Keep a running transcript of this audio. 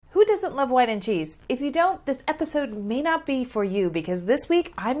doesn't love wine and cheese? If you don't, this episode may not be for you, because this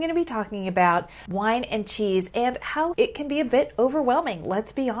week I'm going to be talking about wine and cheese and how it can be a bit overwhelming.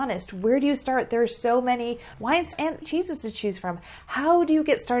 Let's be honest. Where do you start? There are so many wines and cheeses to choose from. How do you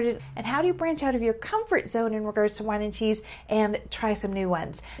get started, and how do you branch out of your comfort zone in regards to wine and cheese and try some new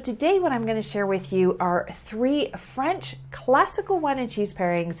ones? Today, what I'm going to share with you are 3 French classical wine and cheese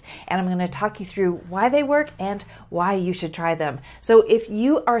pairings, and I'm going to talk you through why they work and why you should try them. So if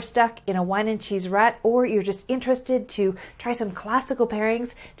you are stuck in a wine and cheese rut, or you're just interested to try some classical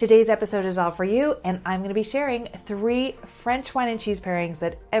pairings, today's episode is all for you, and I'm going to be sharing 3 French wine and cheese pairings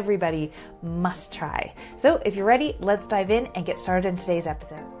that everybody must try. So if you're ready, let's dive in and get started in today's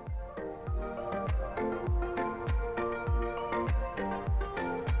episode.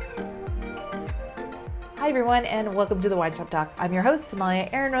 Hi everyone, and welcome to the Wine Shop Talk. I'm your host, Somalia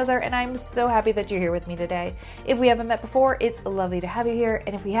Erin Roser, and I'm so happy that you're here with me today. If we haven't met before, it's lovely to have you here,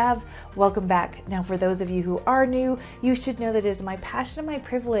 and if we have, welcome back. Now, for those of you who are new, you should know that it is my passion and my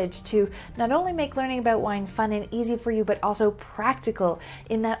privilege to not only make learning about wine fun and easy for you, but also practical,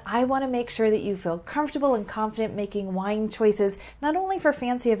 in that I want to make sure that you feel comfortable and confident making wine choices, not only for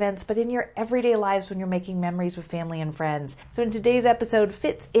fancy events, but in your everyday lives when you're making memories with family and friends. So in today's episode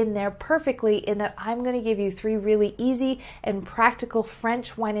fits in there perfectly, in that I'm going to give you 3 really easy and practical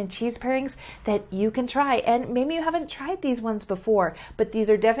French wine and cheese pairings that you can try. And maybe you haven't tried these ones before, but these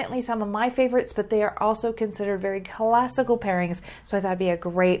are definitely some of my favorites, but they are also considered very classical pairings, so I thought it'd be a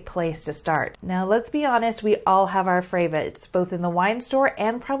great place to start. Now, let's be honest, we all have our favorites, both in the wine store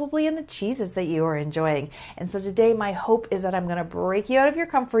and probably in the cheeses that you are enjoying. And so today, my hope is that I'm going to break you out of your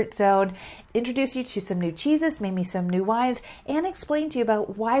comfort zone, introduce you to some new cheeses, maybe some new wines, and explain to you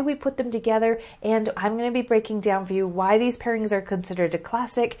about why we put them together. And I'm going to be breaking down for you why these pairings are considered a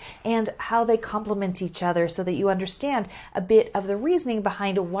classic and how they complement each other, so that you understand a bit of the reasoning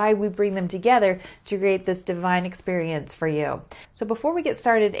behind why we bring them together to create this divine experience for you. So before we get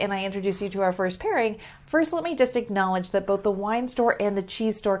started and I introduce you to our first pairing, first let me just acknowledge that both the wine store and the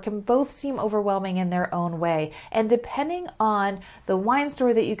cheese store can both seem overwhelming in their own way. And depending on the wine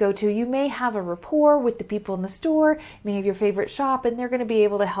store that you go to, you may have a rapport with the people in the store, you may have your favorite shop, and they're going to be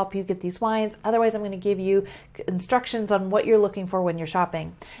able to help you get these wines. Otherwise, I'm going to give you instructions on what you're looking for when you're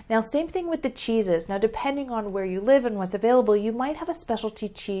shopping. Now, same thing with the cheeses. Now, depending on where you live and what's available, you might have a specialty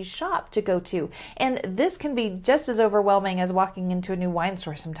cheese shop to go to. And this can be just as overwhelming as walking into a new wine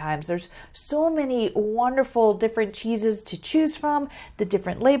store sometimes. There's so many wonderful different cheeses to choose from, the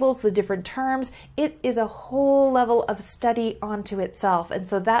different labels, the different terms. It is a whole level of study onto itself. And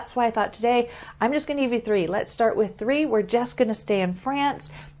so that's why I thought today I'm just going to give you 3. Let's start with 3. We're just going to stay in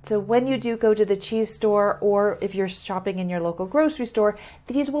France. So when you do go to the cheese store, or if you're shopping in your local grocery store,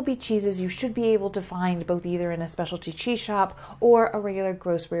 these will be cheeses you should be able to find both either in a specialty cheese shop or a regular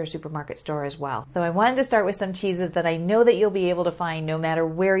grocery or supermarket store as well. So I wanted to start with some cheeses that I know that you'll be able to find no matter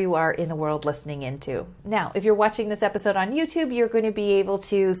where you are in the world listening into. Now, if you're watching this episode on YouTube, you're going to be able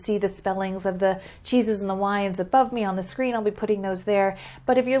to see the spellings of the cheeses and the wines above me on the screen. I'll be putting those there.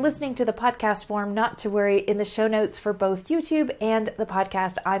 But if you're listening to the podcast form, not to worry. In the show notes for both YouTube and the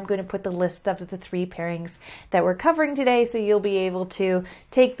podcast, I'm going to put the list of the 3 pairings that we're covering today, so you'll be able to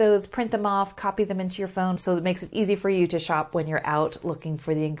take those, print them off, copy them into your phone, so it makes it easy for you to shop when you're out looking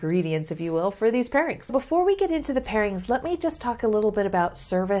for the ingredients, if you will, for these pairings. Before we get into the pairings, let me just talk a little bit about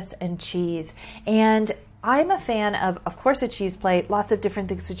service and cheese. And I'm a fan of course, a cheese plate, lots of different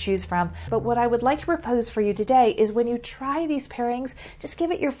things to choose from. But what I would like to propose for you today is when you try these pairings, just give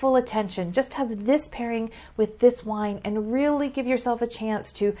it your full attention. Just have this pairing with this wine and really give yourself a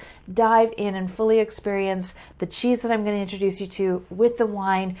chance to dive in and fully experience the cheese that I'm going to introduce you to with the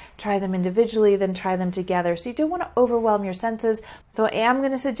wine. Try them individually, then try them together. So you don't want to overwhelm your senses. So I am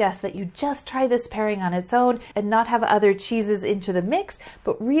going to suggest that you just try this pairing on its own and not have other cheeses into the mix,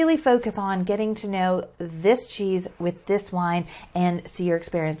 but really focus on getting to know this cheese with this wine and see your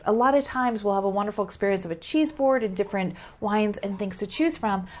experience. A lot of times we'll have a wonderful experience of a cheese board and different wines and things to choose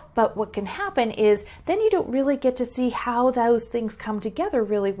from, but what can happen is then you don't really get to see how those things come together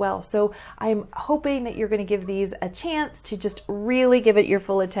really well. So I'm hoping that you're going to give these a chance to just really give it your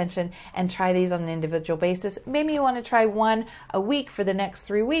full attention and try these on an individual basis. Maybe you want to try one a week for the next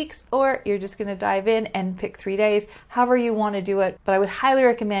 3 weeks, or you're just going to dive in and pick 3 days, however you want to do it. But I would highly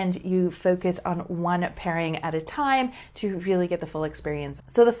recommend you focus on one pairing at a time to really get the full experience.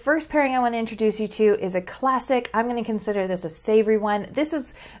 So the first pairing I want to introduce you to is a classic. I'm going to consider this a savory one. This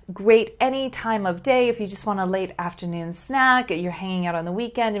is great any time of day if you just want a late afternoon snack, you're hanging out on the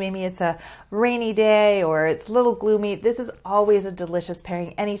weekend, maybe it's a rainy day or it's a little gloomy. This is always a delicious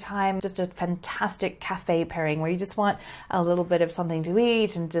pairing anytime, just a fantastic cafe pairing where you just want a little bit of something to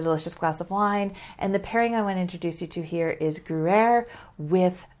eat and a delicious glass of wine. And the pairing I want to introduce you to here is Gruyere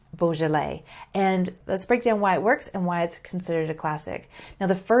with Beaujolais. And let's break down why it works and why it's considered a classic. Now,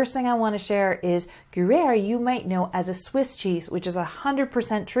 the first thing I want to share is Gruyere you might know as a Swiss cheese, which is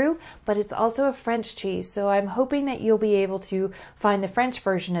 100% true, but it's also a French cheese. So I'm hoping that you'll be able to find the French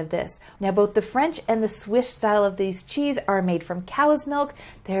version of this. Now, both the French and the Swiss style of these cheese are made from cow's milk.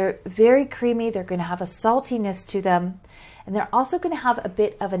 They're very creamy. They're going to have a saltiness to them. And they're also going to have a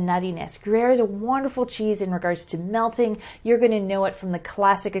bit of a nuttiness. Gruyere is a wonderful cheese in regards to melting. You're going to know it from the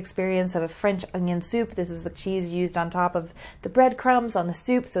classic experience of a French onion soup. This is the cheese used on top of the breadcrumbs on the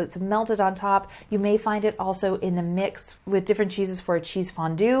soup, so it's melted on top. You may find it also in the mix with different cheeses for a cheese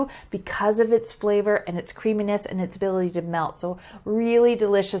fondue because of its flavor and its creaminess and its ability to melt. So really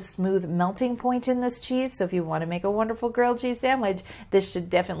delicious, smooth melting point in this cheese. So if you want to make a wonderful grilled cheese sandwich, this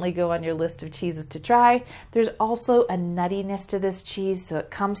should definitely go on your list of cheeses to try. There's also a nuttiness to this cheese, so it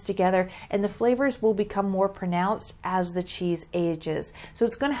comes together and the flavors will become more pronounced as the cheese ages. So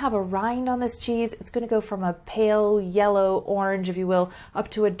it's going to have a rind on this cheese. It's going to go from a pale yellow, orange, if you will, up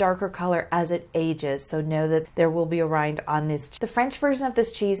to a darker color as it ages. So know that there will be a rind on this. The French version of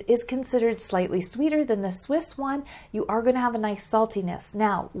this cheese is considered slightly sweeter than the Swiss one. You are going to have a nice saltiness.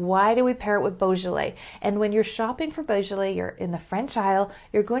 Now, why do we pair it with Beaujolais? And when you're shopping for Beaujolais, you're in the French aisle,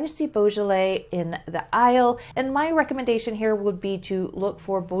 you're going to see Beaujolais in the aisle. And my recommendation here would be to look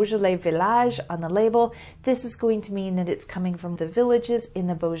for Beaujolais Village on the label. This is going to mean that it's coming from the villages in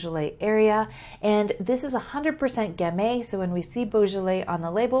the Beaujolais area. And this is 100% Gamay. So when we see Beaujolais on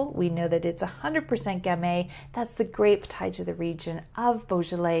the label, we know that it's 100% Gamay. That's the grape tied to the region of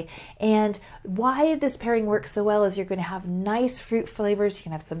Beaujolais. And why this pairing works so well is you're going to have nice fruit flavors. You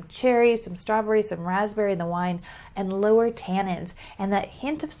can have some cherries, some strawberries, some raspberry in the wine, and lower tannins. And that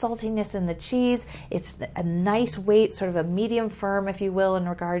hint of saltiness in the cheese, it's a nice weight, sort of a medium firm, if you will, in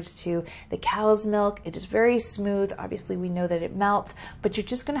regards to the cow's milk. It is very smooth. Obviously, we know that it melts, but you're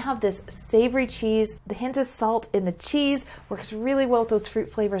just going to have this savory cheese. The hint of salt in the cheese works really well with those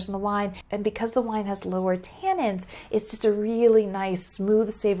fruit flavors in the wine. And because the wine has lower tannins, it's just a really nice,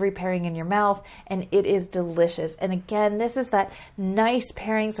 smooth, savory pairing in your mouth, and it is delicious. And again, this is that nice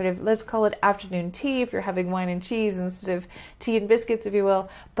pairing, sort of, let's call it afternoon tea if you're having wine and cheese instead of tea and biscuits, if you will.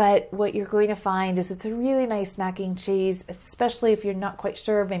 But what you're going to find is it's a really nice snacking cheese, especially if you're not quite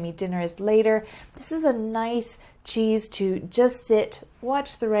sure, maybe dinner is later. This is a nice cheese to just sit,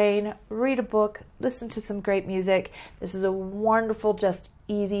 watch the rain, read a book, listen to some great music. This is a wonderful, just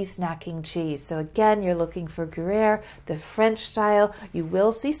easy snacking cheese. So again, you're looking for Gruyere, the French style. You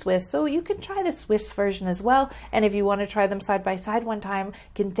will see Swiss, so you can try the Swiss version as well. And if you want to try them side by side one time, you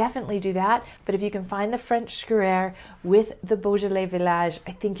can definitely do that. But if you can find the French Gruyere with the Beaujolais Village,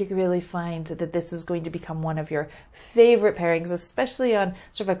 I think you can really find that this is going to become one of your favorite pairings, especially on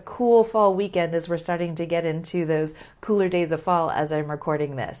sort of a cool fall weekend as we're starting to get into those cooler days of fall as I'm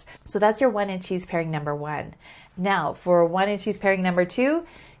recording this. So that's your wine and cheese pairing number one. Now for wine and cheese pairing number two,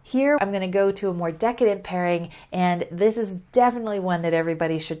 here I'm going to go to a more decadent pairing, and this is definitely one that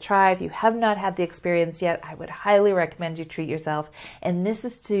everybody should try. If you have not had the experience yet, I would highly recommend you treat yourself. And this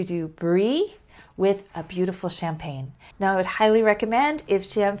is to do brie with a beautiful champagne. Now, I would highly recommend, if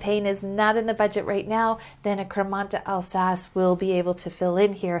champagne is not in the budget right now, then a Cremant d'Alsace will be able to fill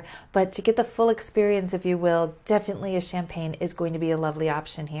in here. But to get the full experience, if you will, definitely a champagne is going to be a lovely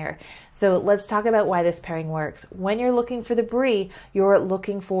option here. So let's talk about why this pairing works. When you're looking for the brie, you're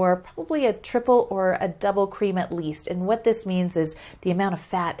looking for probably a triple or a double cream at least. And what this means is the amount of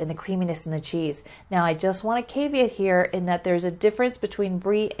fat and the creaminess in the cheese. Now, I just want to caveat here in that there's a difference between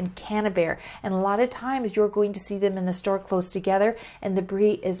brie and Canneberg. And a lot of times you're going to see them in the store close together, and the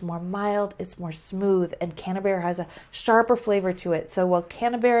brie is more mild, it's more smooth, and Canneberg has a sharper flavor to it. So while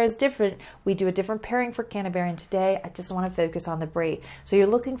Canneberg is different, we do a different pairing for Canneberg, and today I just want to focus on the brie. So you're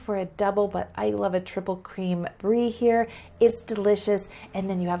looking for a double, but I love a triple cream brie here. It's delicious, and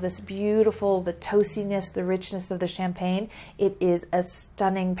then you have this beautiful, the toastiness, the richness of the champagne. It is a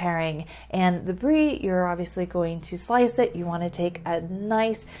stunning pairing. And the brie, you're obviously going to slice it. You want to take a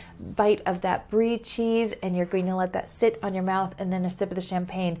nice bite of that brie cheese and you're going to let that sit on your mouth, and then a sip of the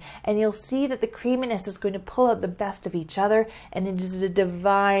champagne. And you'll see that the creaminess is going to pull out the best of each other, and it is a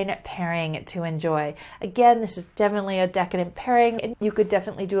divine pairing to enjoy. Again, this is definitely a decadent pairing, and you could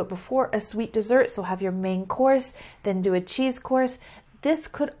definitely do it before a sweet dessert. So have your main course, then do a cheese course. This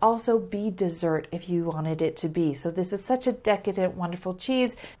could also be dessert if you wanted it to be. So this is such a decadent, wonderful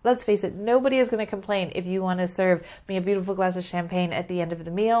cheese. Let's face it, nobody is going to complain if you want to serve me a beautiful glass of champagne at the end of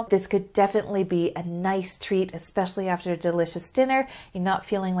the meal. This could definitely be a nice treat, especially after a delicious dinner. You're not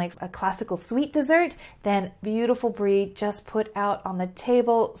feeling like a classical sweet dessert, then beautiful brie just put out on the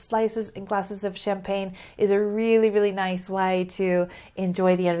table, slices and glasses of champagne is a really, really nice way to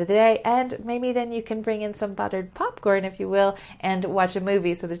enjoy the end of the day. And maybe then you can bring in some buttered popcorn, if you will, and watch a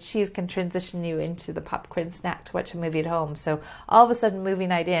movie, so the cheese can transition you into the popcorn snack to watch a movie at home. So all of a sudden, movie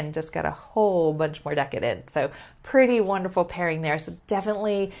night in just got a whole bunch more decadent. So pretty wonderful pairing there. So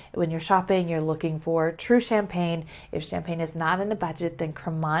definitely when you're shopping, you're looking for true champagne. If champagne is not in the budget, then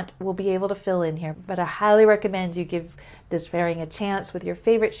Cremant will be able to fill in here. But I highly recommend you give this pairing a chance with your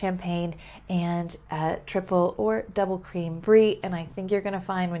favorite champagne and a triple or double cream brie. And I think you're going to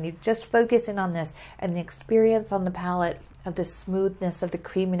find when you just focus in on this and the experience on the palate of the smoothness, of the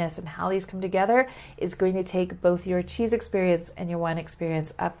creaminess, and how these come together is going to take both your cheese experience and your wine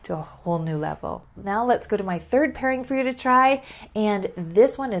experience up to a whole new level. Now let's go to my third pairing for you to try, and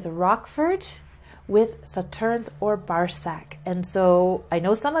this one is Roquefort with Sauternes or Barsac. And so I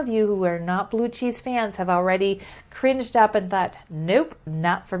know some of you who are not blue cheese fans have already cringed up and thought, nope,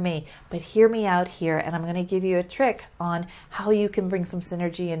 not for me. But hear me out here, and I'm going to give you a trick on how you can bring some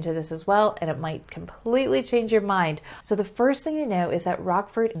synergy into this as well, and it might completely change your mind. So the first thing to know is that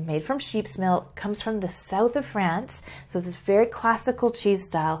Roquefort is made from sheep's milk, comes from the south of France, so this very classical cheese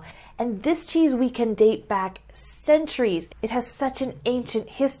style. And this cheese we can date back centuries. It has such an ancient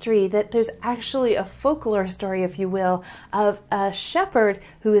history that there's actually a folklore story, if you will, of a shepherd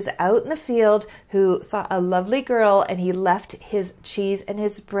who is out in the field who saw a lovely girl, and he left his cheese and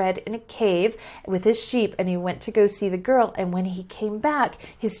his bread in a cave with his sheep, and he went to go see the girl. And when he came back,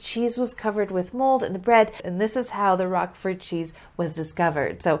 his cheese was covered with mold in the bread, and this is how the Roquefort cheese was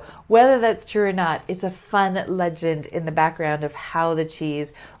discovered. So whether that's true or not, it's a fun legend in the background of how the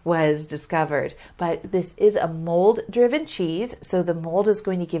cheese was discovered. But this is a mold-driven cheese, so the mold is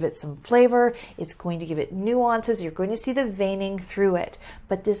going to give it some flavor. It's going to give it nuances. You're going to see the veining through it.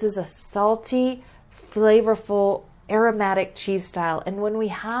 But this is a salty, flavorful, aromatic cheese style. And when we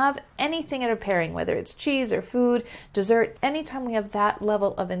have anything in a pairing, whether it's cheese or food, dessert, anytime we have that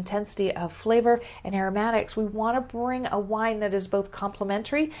level of intensity of flavor and aromatics, we want to bring a wine that is both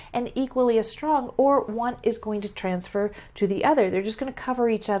complementary and equally as strong, or one is going to transfer to the other. They're just going to cover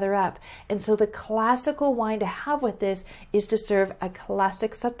each other up. And so the classical wine to have with this is to serve a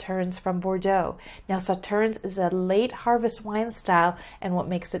classic Sauternes from Bordeaux. Now, Sauternes is a late harvest wine style, and what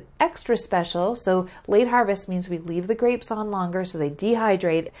makes it extra special, so late harvest means we leave the grapes on longer, so they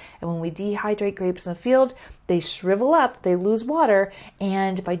dehydrate. And when we dehydrate grapes in the field, they shrivel up, they lose water,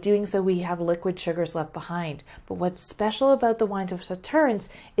 and by doing so, we have liquid sugars left behind. But what's special about the wines of Sauternes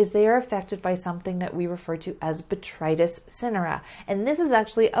is they are affected by something that we refer to as Botrytis cinerea. And this is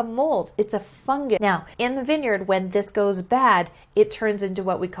actually a mold. It's a fungus. Now, in the vineyard, when this goes bad, it turns into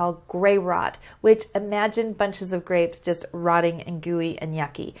what we call gray rot, which imagine bunches of grapes just rotting and gooey and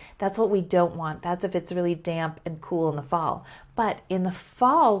yucky. That's what we don't want. That's if it's really damp and cool in the fall. But in the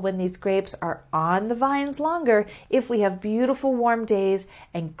fall, when these grapes are on the vines longer, if we have beautiful warm days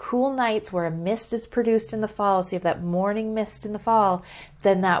and cool nights where a mist is produced in the fall, so you have that morning mist in the fall,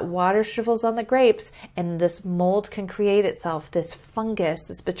 then that water shrivels on the grapes and this mold can create itself. This fungus,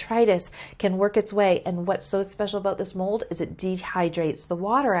 this botrytis, can work its way. And what's so special about this mold is it dehydrates the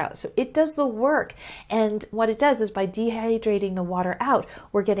water out. So it does the work. And what it does is by dehydrating the water out,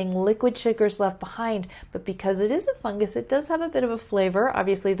 we're getting liquid sugars left behind. But because it is a fungus, it does have a bit of a flavor,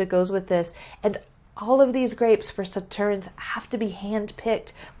 obviously, that goes with this. And all of these grapes for Sauternes have to be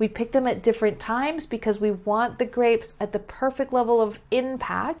hand-picked. We pick them at different times because we want the grapes at the perfect level of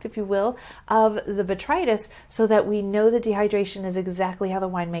impact, if you will, of the botrytis, so that we know the dehydration is exactly how the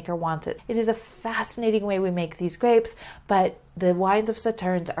winemaker wants it. It is a fascinating way we make these grapes, but the wines of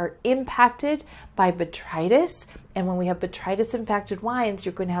Sauternes are impacted by botrytis. And when we have botrytis impacted wines,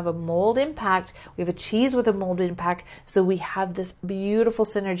 you're going to have a mold impact. We have a cheese with a mold impact. So we have this beautiful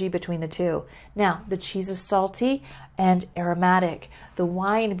synergy between the two. Now, the cheese is salty and aromatic. The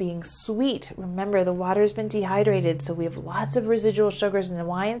wine being sweet. Remember, the water has been dehydrated, so we have lots of residual sugars in the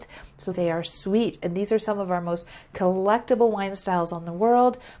wines, so they are sweet. And these are some of our most collectible wine styles on the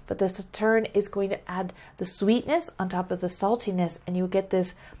world. But the Sauternes is going to add the sweetness on top of the saltiness, and you get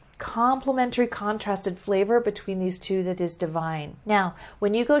this complementary contrasted flavor between these two that is divine. Now,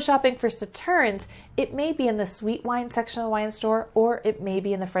 when you go shopping for Sauternes, it may be in the sweet wine section of the wine store, or it may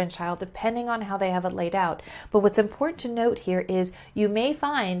be in the French aisle, depending on how they have it laid out. But what's important to note here is you may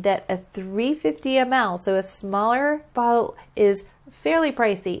find that a 350 ml, so a smaller bottle, is fairly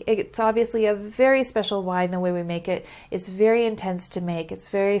pricey. It's obviously a very special wine the way we make it. It's very intense to make. It's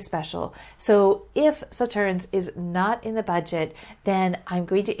very special. So if Sauternes is not in the budget, then I'm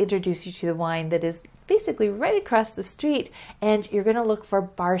going to introduce you to the wine that is basically right across the street, and you're going to look for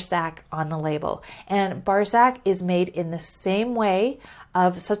Barsac on the label. And Barsac is made in the same way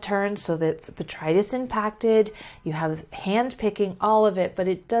of Sauternes, so that's botrytis impacted. You have hand picking, all of it, but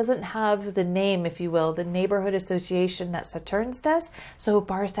it doesn't have the name, if you will, the neighborhood association that Sauternes does. So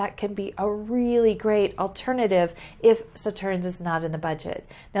Barsac can be a really great alternative if Sauternes is not in the budget.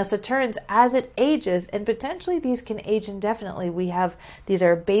 Now Sauternes, as it ages, and potentially these can age indefinitely, these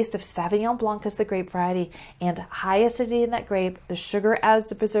are based of Sauvignon Blanc as the grape variety, and high acidity in that grape. The sugar adds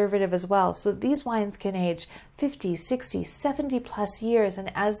the preservative as well. So these wines can age 50, 60, 70 plus years,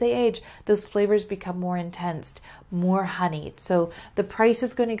 and as they age, those flavors become more intense, more honeyed. So the price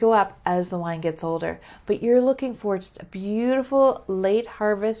is going to go up as the wine gets older, but you're looking for just a beautiful late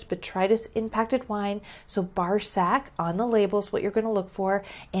harvest botrytis impacted wine. So Barsac on the label is what you're going to look for,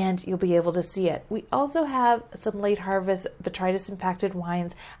 and you'll be able to see it. We also have some late harvest botrytis impacted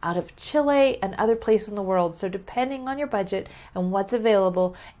wines out of Chile and other places in the world. So depending on your budget and what's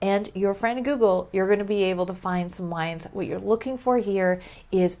available and your friend Google, you're going to be able to find some wines. What you're looking for here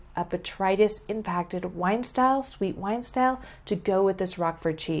is a botrytis impacted wine style, sweet wine style, to go with this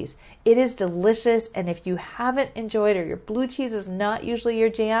Roquefort cheese. It is delicious, and if you haven't enjoyed, or your blue cheese is not usually your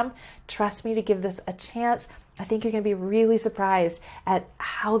jam, trust me to give this a chance. I think you're going to be really surprised at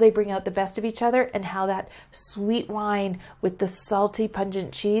how they bring out the best of each other, and how that sweet wine with the salty,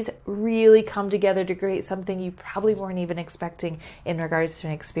 pungent cheese really come together to create something you probably weren't even expecting in regards to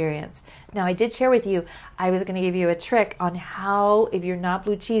an experience. Now, I did share with you, I was going to give you a trick on how, if you're not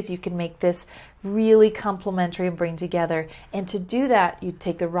blue cheese, you can make this really complementary and bring together. And to do that, you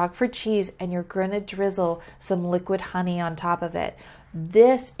take the Roquefort cheese and you're going to drizzle some liquid honey on top of it.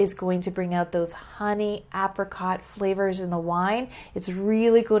 This is going to bring out those honey apricot flavors in the wine. It's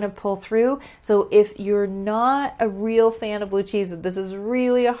really going to pull through. So if you're not a real fan of blue cheese, if this is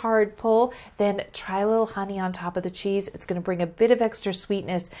really a hard pull, then try a little honey on top of the cheese. It's going to bring a bit of extra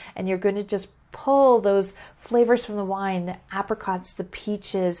sweetness, and you're going to just pull those flavors from the wine, the apricots, the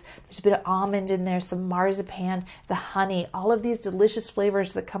peaches, there's a bit of almond in there, some marzipan, the honey, all of these delicious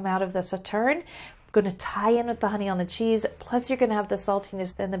flavors that come out of the Sauternes. Going to tie in with the honey on the cheese, plus you're going to have the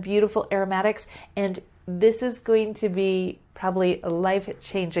saltiness and the beautiful aromatics, and this is going to be probably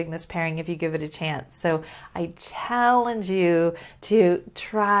life-changing, this pairing, if you give it a chance. So I challenge you to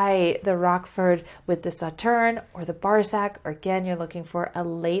try the Roquefort with the Sauternes or the Barsac, or again, you're looking for a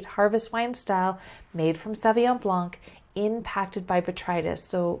late harvest wine style made from Sauvignon Blanc, impacted by botrytis.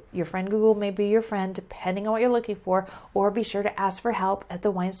 So your friend Google may be your friend depending on what you're looking for, or be sure to ask for help at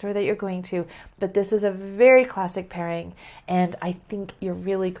the wine store that you're going to. But this is a very classic pairing, and I think you're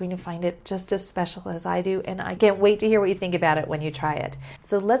really going to find it just as special as I do, and I can't wait to hear what you think about it when you try it.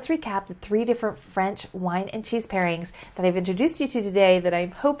 So let's recap the 3 different French wine and cheese pairings that I've introduced you to today, that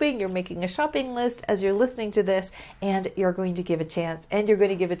I'm hoping you're making a shopping list as you're listening to this, and you're going to give a chance, and you're going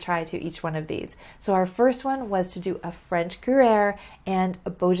to give a try to each one of these. So our first one was to do a French Gruyere and a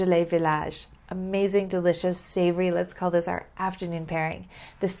Beaujolais Village. Amazing, delicious, savory. Let's call this our afternoon pairing.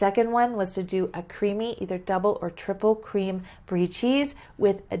 The second one was to do a creamy, either double or triple cream brie cheese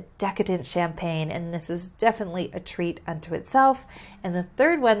with a decadent champagne, and this is definitely a treat unto itself. And the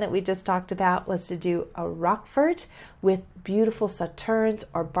third one that we just talked about was to do a Roquefort with beautiful Sauternes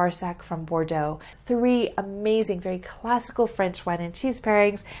or Barsac from Bordeaux. 3 amazing, very classical French wine and cheese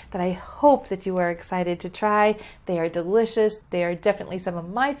pairings that I hope that you are excited to try. They are delicious. They are definitely some of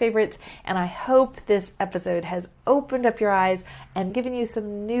my favorites, and I hope this episode has opened up your eyes and given you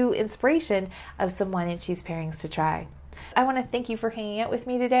some new inspiration of some wine and cheese pairings to try. I want to thank you for hanging out with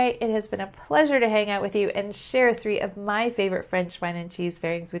me today. It has been a pleasure to hang out with you and share 3 of my favorite French wine and cheese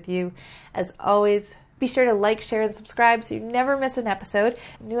pairings with you. As always, be sure to like, share, and subscribe so you never miss an episode.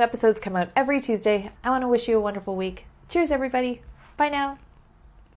 New episodes come out every Tuesday. I want to wish you a wonderful week. Cheers, everybody. Bye now.